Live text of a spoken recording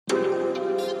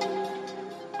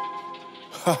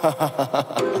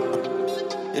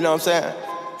You know what I'm saying?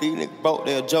 These niggas broke,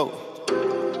 they a joke.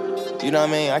 You know what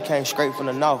I mean? I came straight from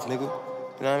the north, nigga. You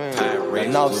know what I mean?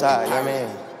 The north side, you know what I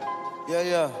mean?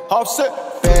 Yeah. Offset.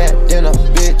 Bad than a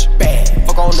bitch. Bad.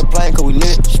 Fuck on the plane cause we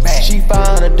lit. Bad. She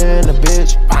finer than a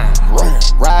bitch.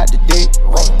 Ride the dick.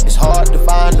 It's hard to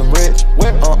find them rich.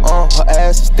 Her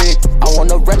ass is thick. I want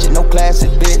no ratchet, no classic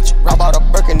bitch. I bought a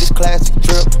Birkin, this classic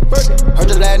trip. Heard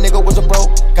the last nigga was a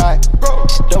broke guy.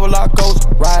 Double lock ghost,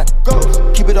 ride.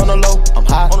 Keep it on the low, I'm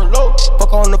high.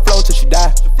 Fuck on the floor till she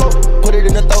die. Put it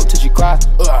in the throat till she cry.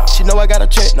 She know I got a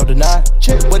check, no deny.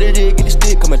 What it is, get the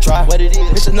stick, come and try.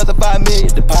 It's another 5 million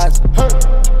deposit.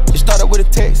 It started with a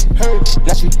text.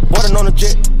 Now she water on the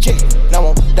jet. Now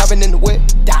I'm diving in the wet.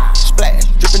 Splash,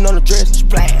 dripping on the dress.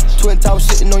 Splash, twin towers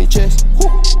sitting on your chest.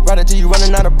 Right until you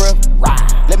running out of breath.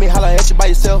 Let me holler at you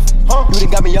by yourself. You done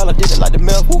got me all addicted like the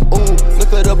milk.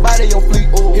 Look at the body on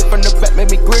fleek. Hit from the back, make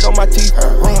me grit on my teeth.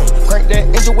 Crank that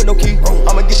engine with no key.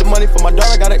 I'ma get the money for my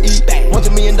daughter, gotta eat. $1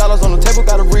 million on the table,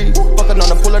 gotta read. Fucking on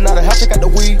the pulling out the house, I got the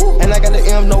weed. And I got the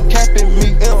M, no cap in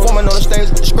me. Foreman on the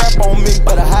stage with the scrap on me.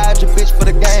 Better hide your bitch for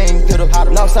the game. Get a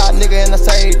Northside nigga and I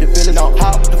saved the village.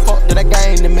 How the fuck did I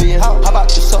gain the million? How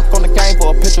about you suck on the game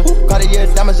for a picture? Cartier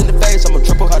diamonds in the face, I'm a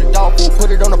triple. Caught a dog food,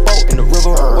 put it on a boat in the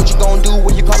river. What you gon' do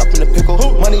when you caught up in the pickle?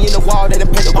 Money in the wall, they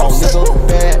done paid the wrong nigga.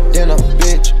 Bad than a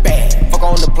bitch. Fuck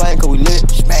on the plane cause we lit.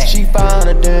 She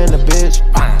finer than a bitch.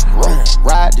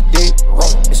 Ride the dick.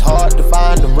 It's hard to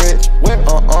find them rich.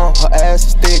 Her ass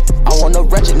is thick. I want no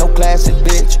ratchet, no classic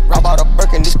bitch. I bought a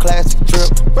Birkin, this classic trip.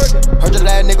 Heard the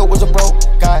last nigga was a broke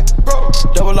guy.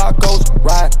 Double lock ghost,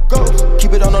 ride.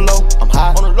 Keep it on the low, I'm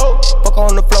high. Fuck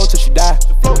on the floor till she die.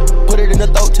 Put it in the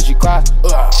throat till she cry.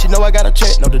 She know I got a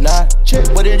check, no deny.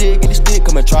 What it is, get the stick,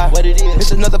 come and try.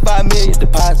 It's another 5 million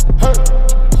deposit.